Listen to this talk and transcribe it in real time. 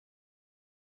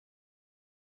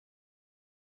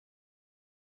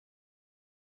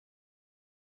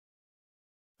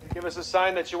Give us a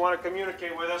sign that you want to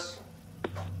communicate with us.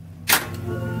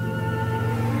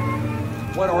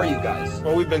 What are you guys?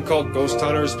 Well, we've been called ghost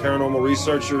hunters, paranormal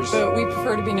researchers. But we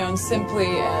prefer to be known simply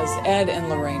as Ed and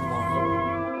Lorraine Warren.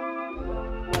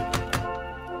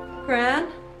 Gran?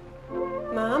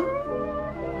 Mom?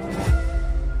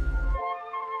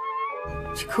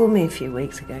 She called me a few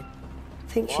weeks ago. I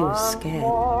think she was scared.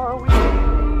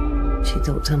 She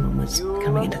thought someone was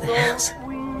coming into the house.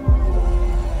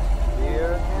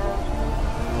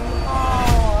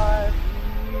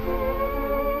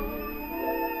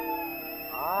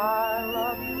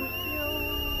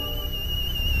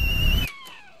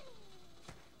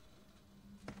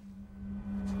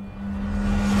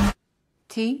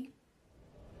 T?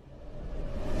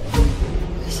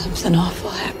 Something awful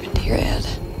happened here, Ed.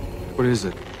 What is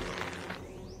it?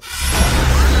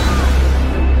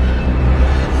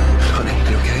 Honey,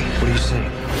 you okay? What are you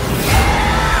seeing?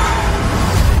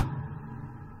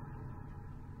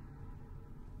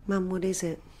 Mum, what is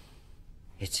it?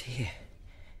 It's here.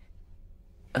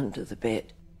 Under the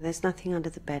bed. There's nothing under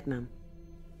the bed, Mum.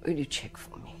 Will you check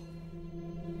for me?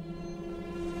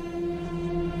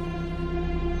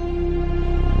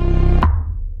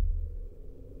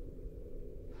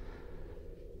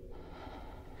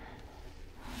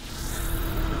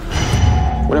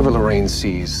 Whatever Lorraine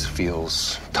sees,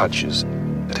 feels, touches,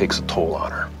 it takes a toll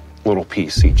on her. A little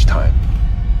piece each time.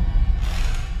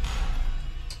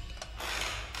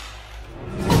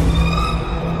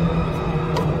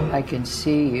 I can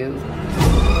see you.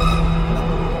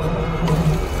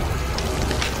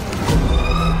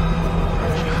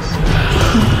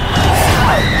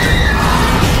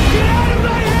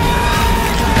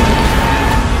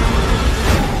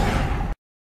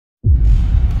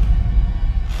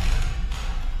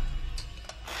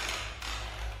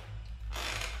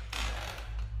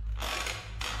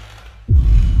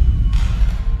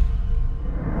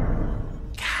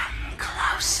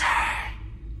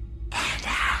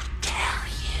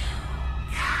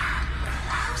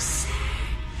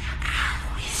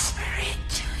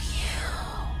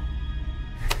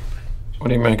 What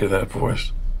do you make of that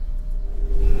voice?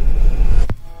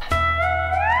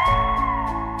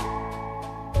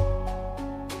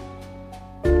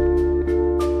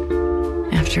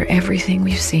 After everything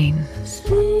we've seen,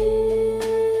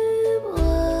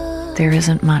 there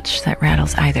isn't much that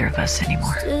rattles either of us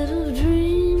anymore.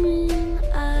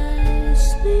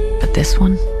 But this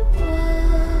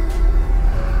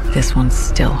one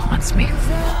still haunts me.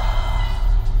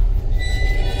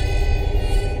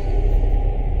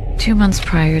 2 months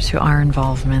prior to our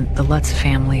involvement, the Lutz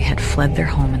family had fled their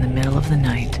home in the middle of the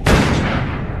night,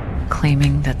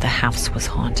 claiming that the house was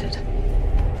haunted.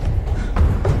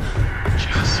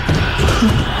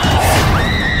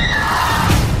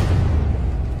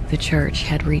 The church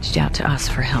had reached out to us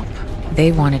for help.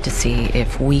 They wanted to see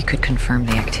if we could confirm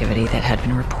the activity that had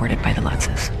been reported by the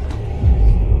Lutzes.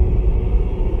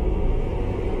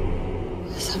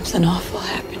 Something awful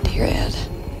happened here, Ed.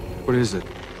 What is it?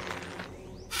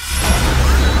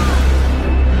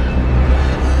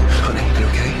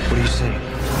 What are you seeing?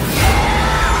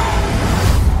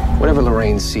 Whatever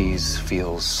Lorraine sees,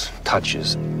 feels,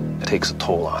 touches, it takes a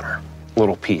toll on her. A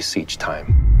little piece each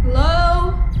time. Love!